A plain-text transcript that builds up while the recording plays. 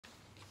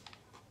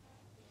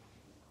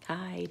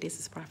Hi, this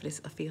is Prophetess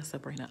Afia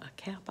Sabrina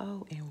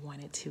Acapo and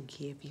wanted to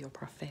give you a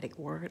prophetic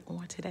word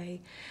on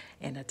today.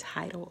 And the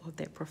title of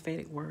that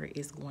prophetic word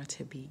is going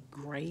to be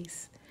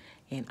Grace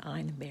and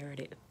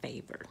Unmerited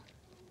Favor.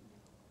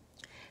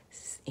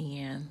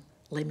 And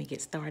let me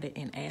get started.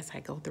 And as I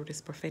go through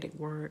this prophetic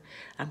word,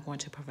 I'm going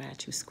to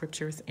provide you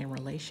scriptures in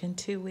relation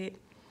to it.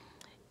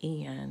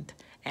 And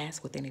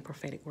as with any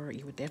prophetic word,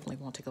 you would definitely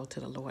want to go to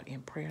the Lord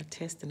in prayer,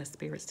 testing the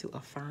spirits to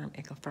affirm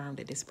and confirm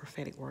that this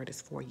prophetic word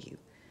is for you.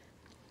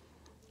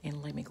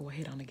 And let me go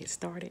ahead on and get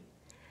started.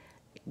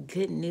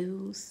 Good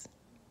news,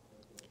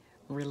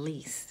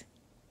 release,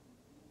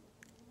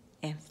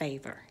 and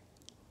favor.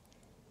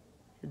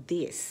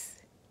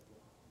 This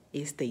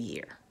is the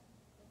year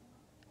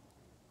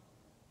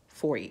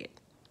for it.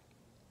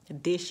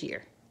 This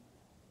year,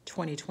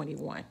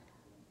 2021,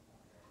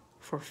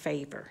 for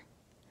favor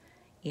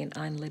in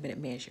unlimited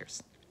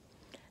measures.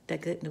 The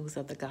good news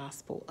of the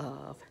gospel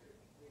of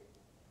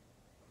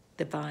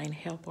divine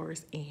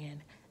helpers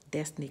and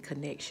destiny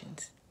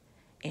connections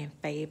and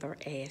favor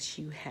as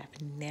you have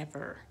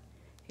never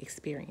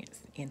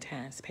experienced in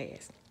times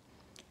past.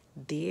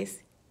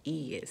 This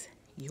is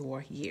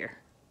your year.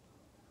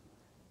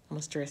 I'm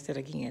going to stress that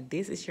again.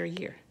 This is your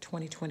year,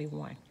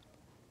 2021,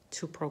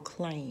 to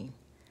proclaim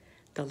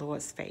the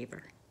Lord's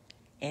favor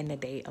and the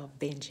day of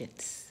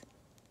vengeance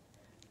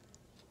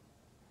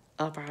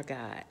of our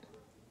God,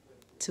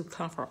 to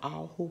comfort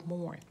all who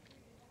mourn.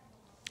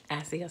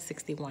 Isaiah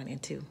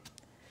 61:2.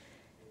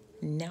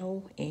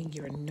 Know in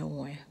your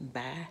knowing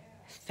by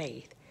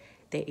faith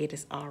that it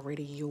is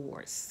already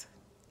yours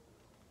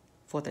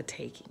for the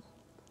taking,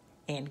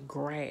 and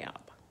grab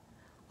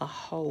a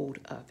hold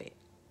of it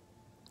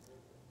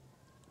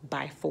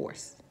by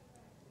force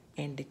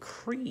and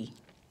decree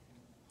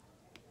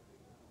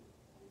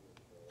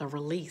a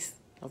release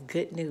of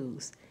good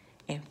news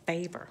and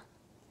favor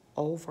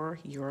over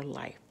your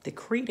life.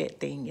 Decree that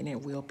thing and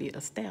it will be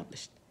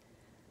established.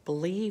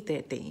 Believe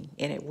that thing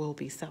and it will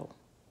be so.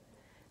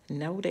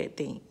 Know that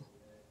thing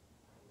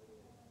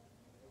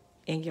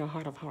in your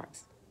heart of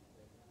hearts.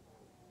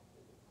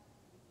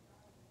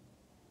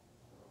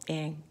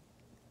 And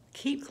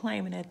keep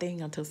claiming that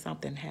thing until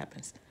something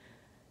happens.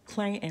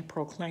 Claim and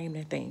proclaim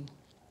that thing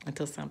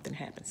until something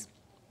happens.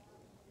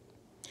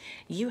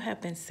 You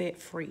have been set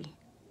free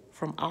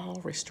from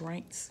all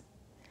restraints,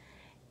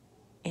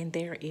 and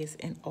there is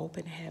an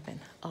open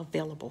heaven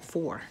available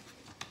for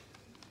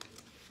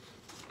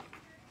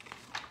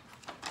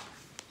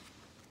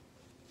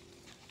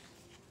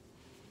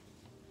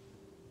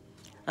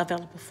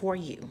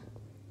you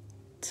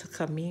to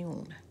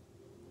commune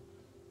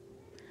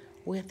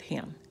with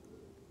him,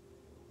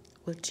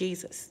 with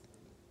Jesus,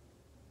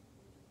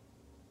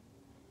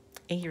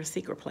 in your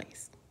secret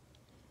place,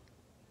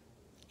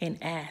 and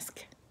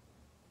ask,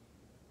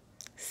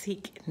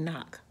 seek,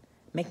 knock,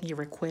 making your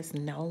request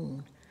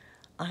known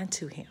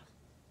unto him.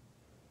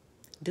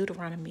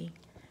 Deuteronomy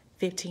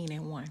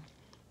 15:1.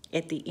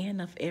 At the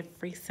end of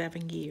every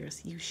 7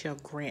 years, you shall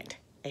grant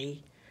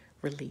a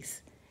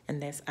release.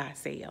 And that's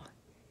Isaiah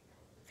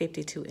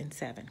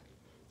 52:7.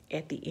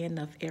 At the end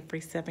of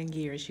every 7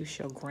 years, you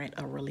shall grant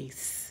a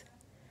release.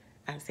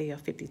 Isaiah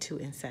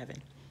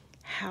 52:7.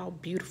 How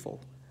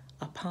beautiful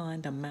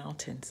upon the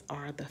mountains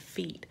are the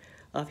feet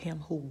of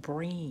him who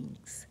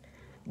brings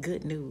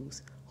good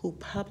news, who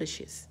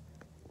publishes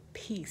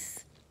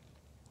peace,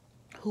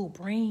 who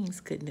brings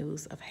good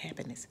news of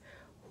happiness,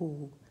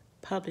 who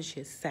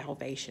publishes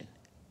salvation,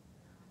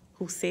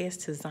 who says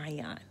to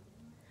Zion,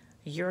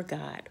 your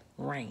God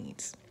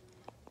reigns.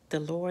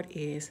 The Lord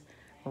is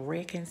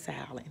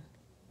reconciling.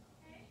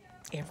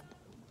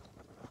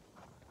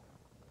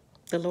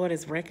 The Lord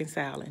is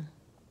reconciling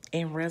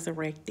and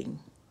resurrecting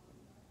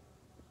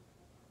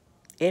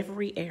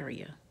every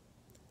area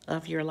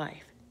of your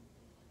life.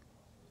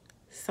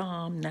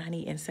 Psalm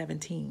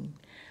 90:17.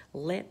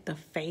 Let the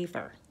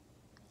favor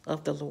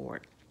of the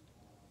Lord,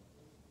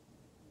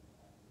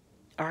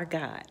 our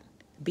God,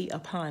 be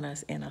upon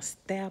us and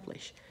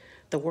establish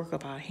the work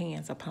of our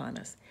hands upon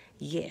us.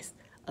 Yes,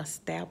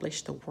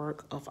 establish the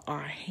work of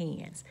our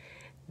hands.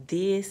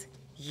 This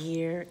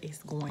year is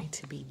going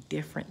to be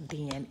different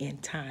than in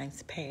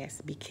times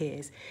past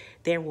because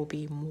there will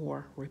be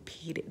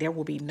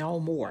no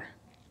more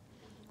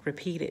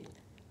repeated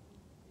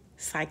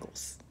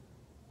cycles.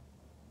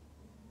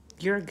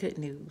 Your good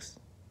news,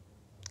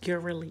 your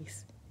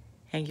release,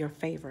 and your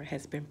favor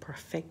has been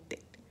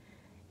perfected,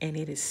 and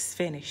it is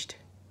finished.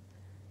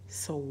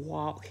 So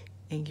walk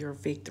in your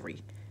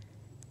victory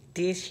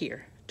this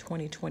year,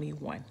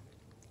 2021.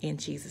 In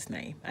Jesus'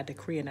 name, I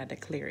decree and I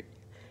declare it.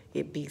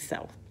 It be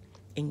so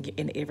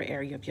in every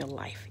area of your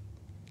life.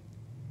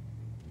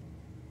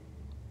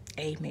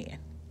 Amen.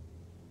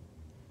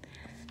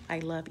 I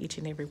love each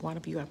and every one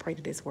of you. I pray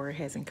that this word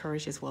has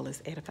encouraged as well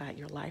as edified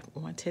your life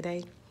on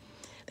today.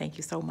 Thank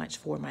you so much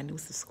for my new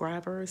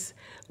subscribers.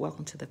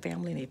 Welcome to the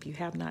family. And if you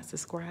have not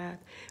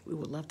subscribed, we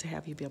would love to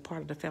have you be a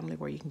part of the family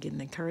where you can get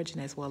an encouraging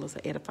as well as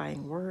an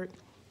edifying word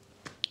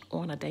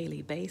on a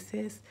daily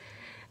basis.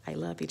 I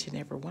love each and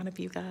every one of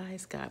you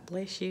guys. God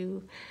bless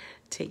you.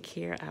 Take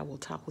care. I will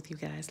talk with you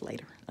guys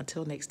later.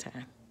 Until next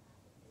time.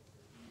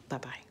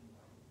 Bye-bye.